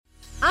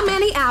I'm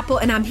Annie Apple,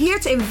 and I'm here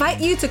to invite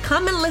you to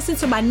come and listen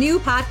to my new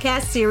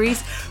podcast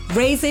series,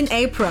 Raising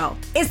a Pro.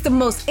 It's the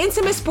most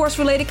intimate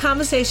sports-related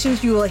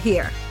conversations you will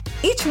hear.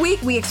 Each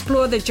week, we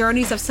explore the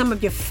journeys of some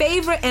of your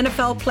favorite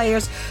NFL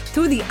players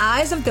through the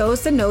eyes of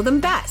those that know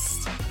them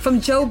best. From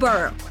Joe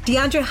Burrow,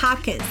 DeAndre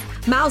Hopkins,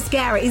 Myles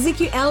Garrett,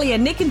 Ezekiel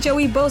Elliott, Nick and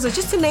Joey Bosa,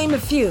 just to name a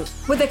few.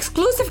 With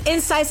exclusive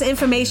insights and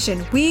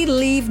information, we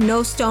leave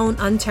no stone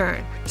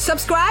unturned.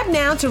 Subscribe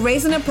now to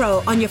Raising a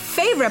Pro on your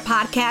favorite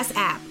podcast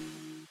app.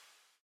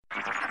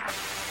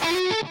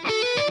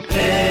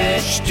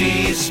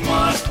 HT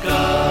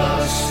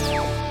Smartcast.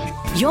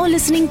 You're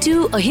listening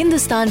to a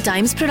Hindustan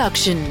Times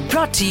production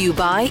brought to you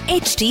by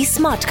HT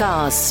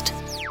Smartcast.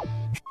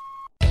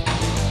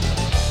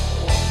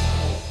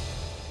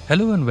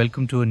 Hello and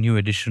welcome to a new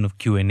edition of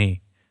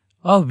Q&A,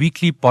 our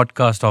weekly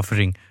podcast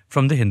offering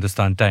from the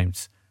Hindustan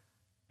Times.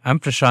 I'm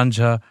Prashant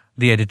Jha,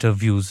 the editor of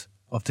Views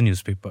of the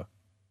newspaper.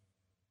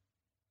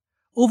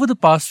 Over the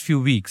past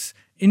few weeks,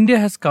 India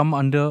has come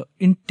under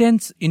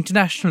intense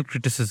international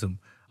criticism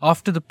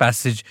after the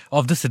passage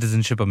of the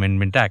Citizenship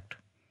Amendment Act.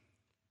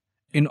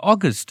 In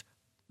August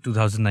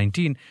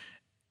 2019,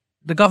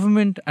 the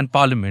government and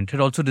parliament had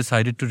also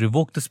decided to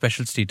revoke the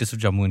special status of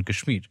Jammu and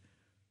Kashmir.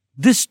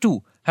 This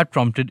too had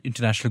prompted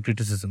international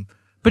criticism,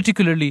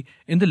 particularly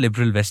in the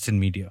liberal Western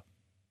media.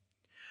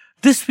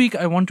 This week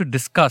I want to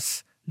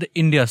discuss the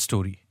India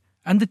story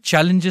and the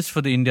challenges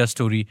for the India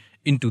story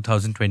in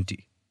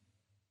 2020.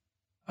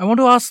 I want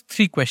to ask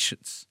three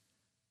questions.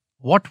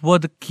 What were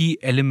the key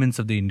elements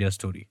of the India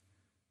story?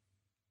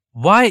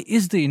 Why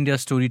is the India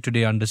story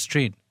today under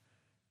strain?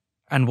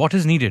 And what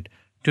is needed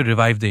to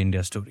revive the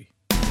India story?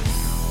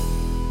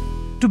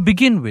 To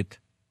begin with,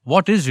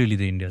 what is really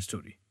the India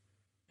story?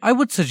 I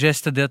would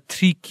suggest that there are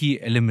three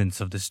key elements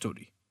of this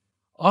story.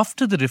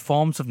 After the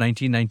reforms of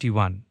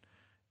 1991,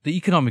 the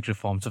economic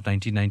reforms of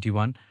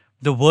 1991,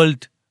 the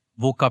world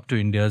woke up to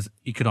India's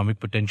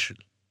economic potential.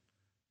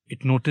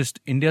 It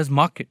noticed India's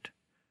market.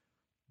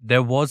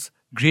 There was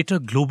greater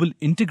global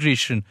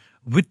integration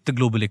with the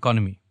global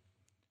economy.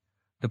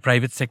 The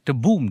private sector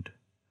boomed.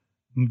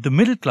 The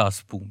middle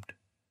class boomed.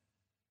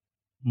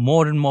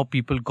 More and more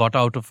people got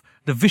out of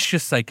the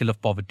vicious cycle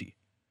of poverty.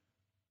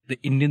 The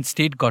Indian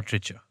state got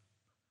richer.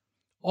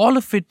 All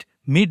of it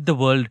made the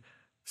world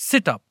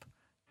sit up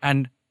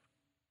and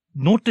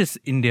notice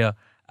India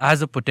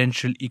as a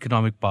potential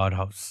economic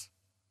powerhouse.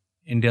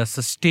 India's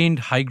sustained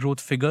high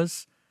growth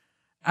figures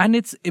and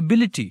its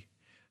ability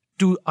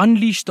to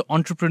unleash the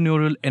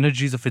entrepreneurial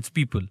energies of its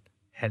people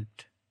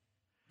helped.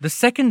 The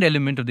second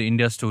element of the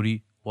India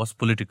story was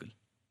political.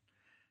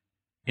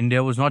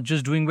 India was not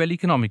just doing well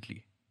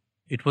economically.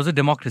 It was a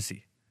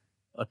democracy,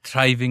 a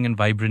thriving and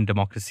vibrant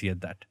democracy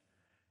at that.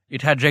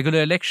 It had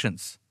regular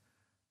elections.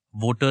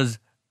 Voters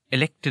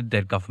elected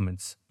their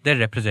governments, their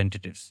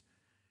representatives.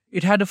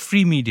 It had a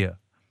free media.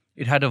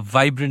 It had a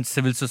vibrant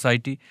civil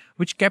society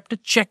which kept a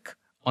check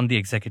on the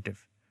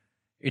executive.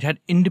 It had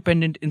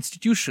independent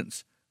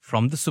institutions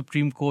from the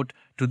Supreme Court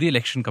to the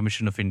Election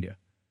Commission of India.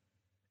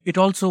 It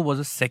also was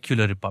a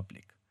secular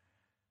republic.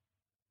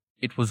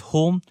 It was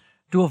home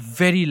to a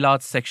very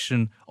large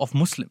section of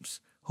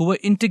Muslims who were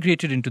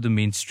integrated into the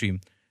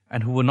mainstream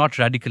and who were not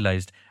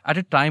radicalized at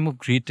a time of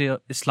greater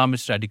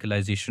Islamist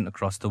radicalization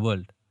across the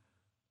world.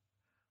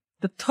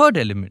 The third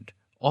element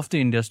of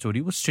the India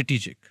story was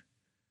strategic.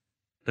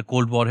 The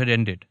Cold War had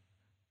ended.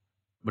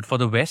 But for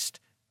the West,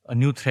 a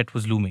new threat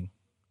was looming.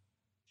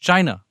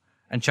 China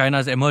and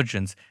China's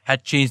emergence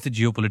had changed the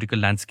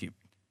geopolitical landscape.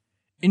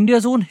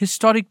 India's own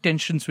historic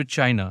tensions with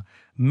China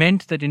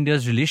meant that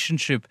India's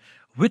relationship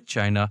with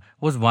China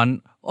was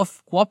one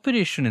of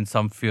cooperation in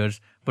some spheres,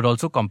 but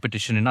also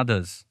competition in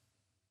others.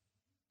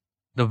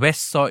 The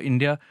West saw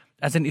India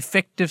as an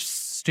effective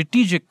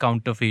strategic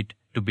counterweight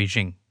to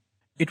Beijing.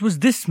 It was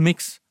this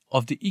mix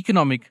of the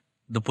economic,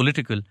 the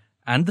political,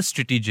 and the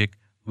strategic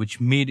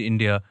which made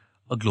India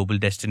a global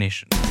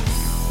destination.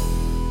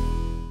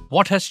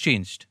 What has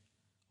changed?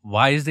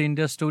 Why is the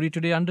India story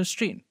today under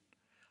strain?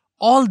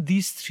 All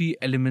these three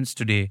elements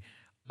today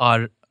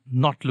are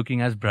not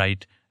looking as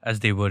bright as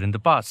they were in the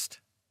past.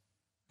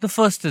 The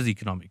first is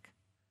economic.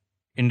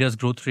 India's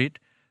growth rate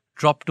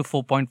dropped to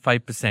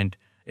 4.5%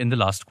 in the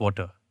last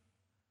quarter.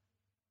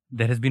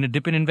 There has been a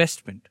dip in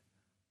investment.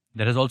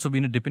 There has also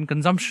been a dip in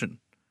consumption.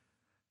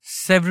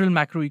 Several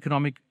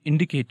macroeconomic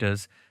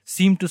indicators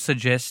seem to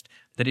suggest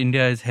that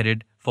India is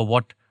headed for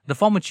what the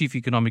former chief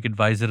economic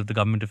advisor of the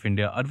government of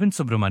India, Arvind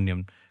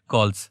Subramanian,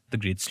 calls the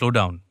Great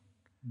Slowdown.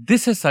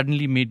 This has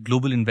suddenly made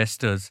global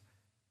investors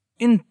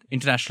in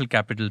international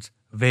capitals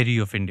wary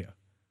of India.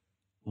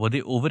 Were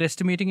they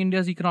overestimating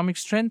India's economic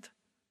strength?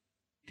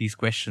 These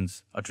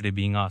questions are today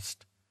being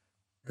asked.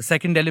 The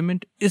second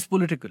element is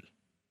political.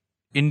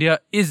 India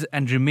is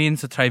and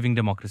remains a thriving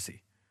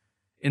democracy.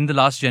 In the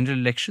last general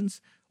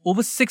elections,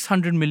 over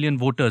 600 million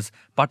voters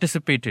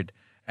participated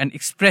and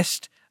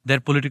expressed their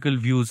political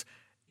views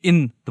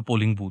in the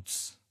polling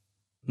booths.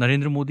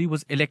 Narendra Modi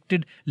was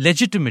elected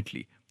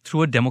legitimately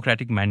through a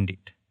democratic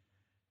mandate.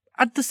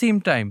 At the same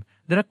time,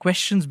 there are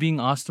questions being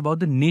asked about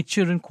the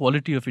nature and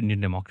quality of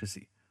Indian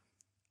democracy.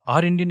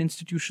 Are Indian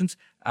institutions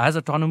as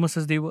autonomous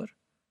as they were?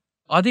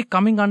 Are they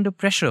coming under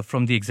pressure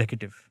from the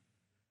executive?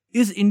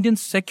 Is Indian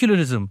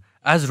secularism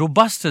as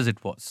robust as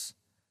it was?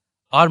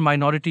 Are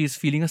minorities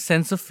feeling a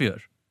sense of fear?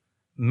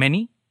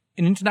 Many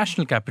in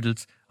international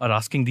capitals are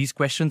asking these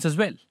questions as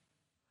well.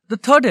 The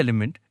third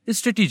element is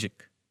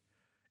strategic.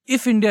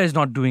 If India is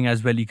not doing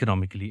as well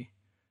economically,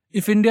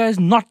 if India is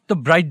not the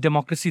bright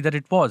democracy that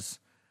it was,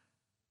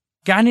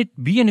 can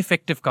it be an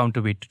effective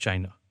counterweight to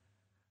China?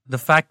 The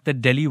fact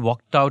that Delhi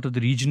walked out of the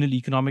Regional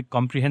Economic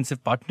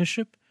Comprehensive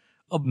Partnership,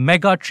 a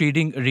mega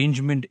trading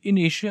arrangement in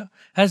Asia,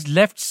 has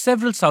left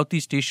several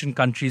Southeast Asian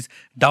countries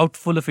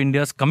doubtful of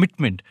India's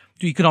commitment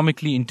to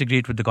economically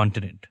integrate with the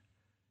continent.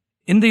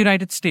 In the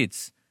United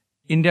States,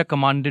 India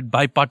commanded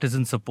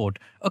bipartisan support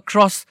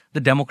across the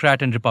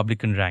Democrat and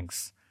Republican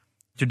ranks.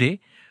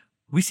 Today,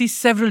 we see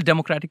several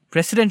Democratic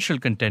presidential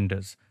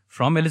contenders,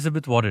 from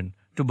Elizabeth Warren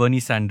to Bernie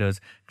Sanders,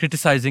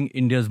 criticizing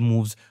India's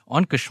moves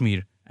on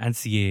Kashmir and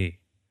CAA.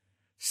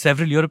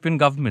 Several European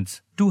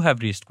governments too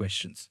have raised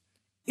questions.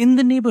 In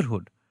the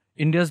neighborhood,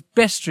 India's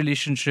best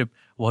relationship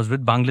was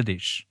with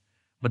Bangladesh.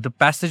 But the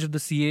passage of the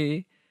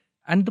CAA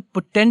and the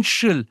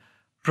potential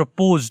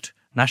proposed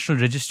National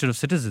Register of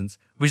Citizens,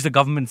 which the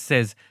government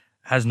says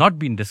has not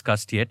been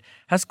discussed yet,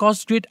 has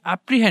caused great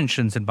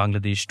apprehensions in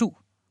Bangladesh too.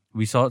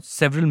 We saw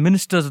several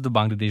ministers of the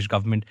Bangladesh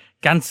government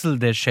cancel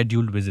their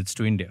scheduled visits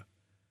to India.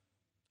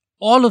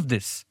 All of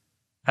this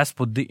has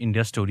put the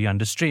India story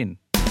under strain.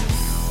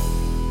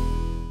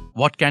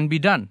 What can be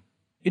done?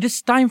 It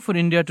is time for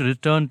India to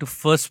return to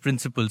first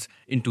principles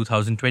in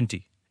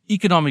 2020.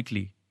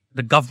 Economically,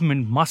 the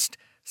government must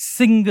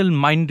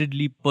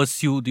single-mindedly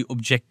pursue the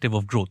objective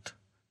of growth.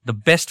 The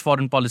best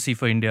foreign policy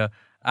for India,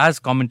 as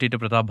commentator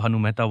Pratap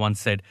Bhanu Mehta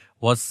once said,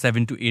 was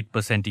 7 to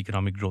 8%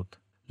 economic growth.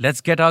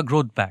 Let's get our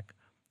growth back.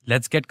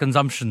 Let's get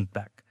consumption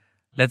back.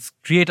 Let's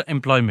create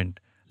employment.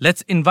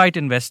 Let's invite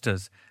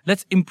investors.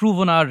 Let's improve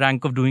on our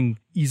rank of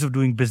ease of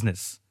doing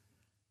business.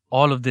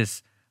 All of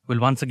this will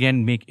once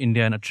again make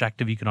India an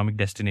attractive economic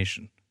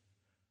destination.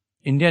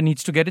 India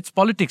needs to get its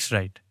politics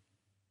right.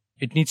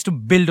 It needs to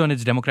build on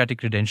its democratic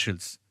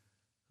credentials.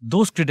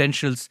 Those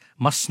credentials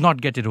must not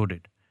get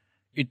eroded.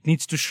 It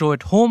needs to show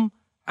at home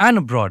and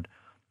abroad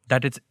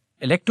that its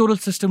electoral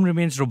system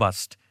remains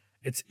robust,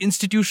 its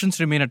institutions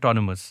remain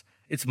autonomous,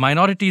 its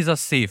minorities are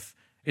safe,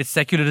 its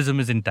secularism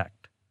is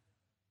intact.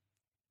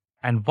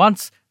 And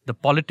once the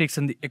politics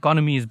and the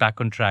economy is back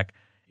on track,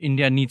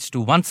 India needs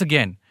to once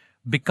again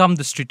become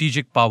the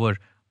strategic power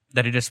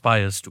that it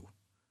aspires to.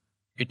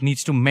 It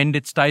needs to mend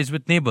its ties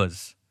with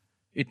neighbors.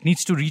 It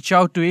needs to reach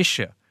out to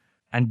Asia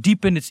and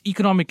deepen its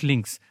economic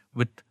links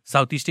with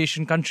Southeast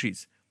Asian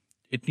countries.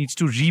 It needs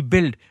to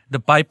rebuild the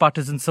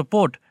bipartisan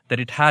support that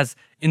it has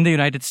in the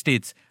United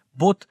States,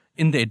 both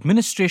in the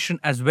administration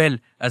as well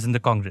as in the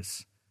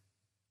Congress.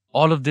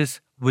 All of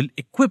this will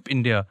equip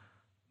India,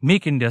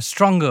 make India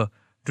stronger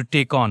to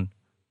take on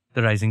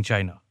the rising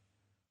China.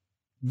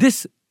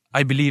 This,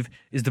 I believe,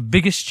 is the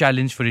biggest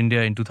challenge for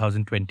India in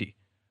 2020.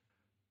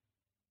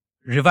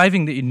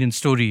 Reviving the Indian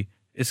story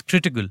is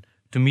critical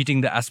to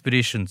meeting the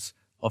aspirations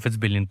of its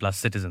billion-plus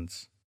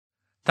citizens.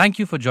 Thank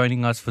you for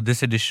joining us for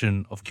this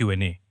edition of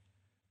Q&A.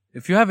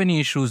 If you have any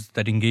issues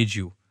that engage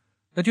you,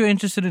 that you're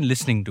interested in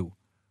listening to,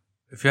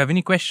 if you have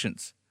any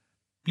questions,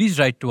 please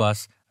write to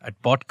us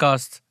at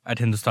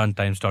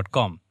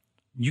podcasts@hindustantimes.com.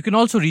 You can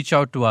also reach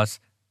out to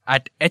us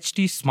at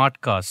HT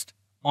Smartcast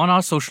on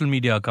our social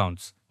media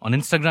accounts on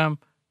Instagram,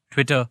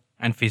 Twitter,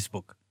 and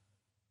Facebook.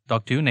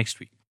 Talk to you next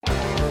week.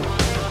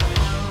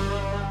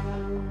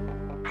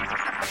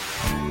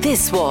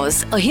 This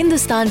was a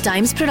Hindustan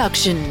Times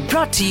production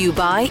brought to you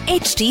by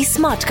HT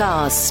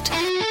Smartcast.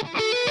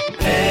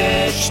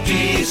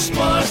 HT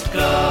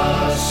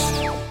Smartcast.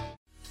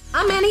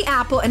 I'm Annie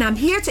Apple, and I'm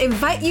here to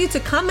invite you to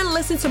come and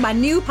listen to my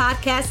new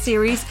podcast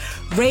series,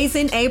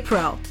 Raising a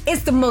Pro.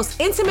 It's the most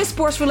intimate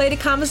sports-related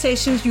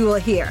conversations you will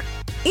hear.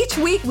 Each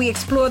week, we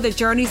explore the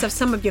journeys of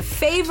some of your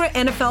favorite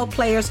NFL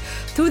players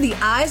through the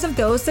eyes of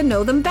those that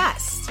know them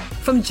best.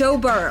 From Joe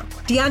Burrow,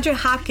 DeAndre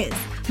Hopkins,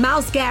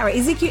 Myles Garrett,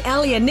 Ezekiel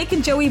Elliott, Nick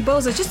and Joey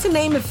Bosa, just to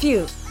name a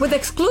few. With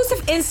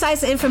exclusive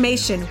insights and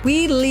information,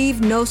 we leave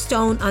no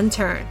stone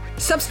unturned.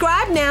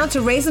 Subscribe now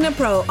to Raising a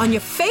Pro on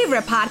your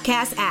favorite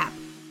podcast app.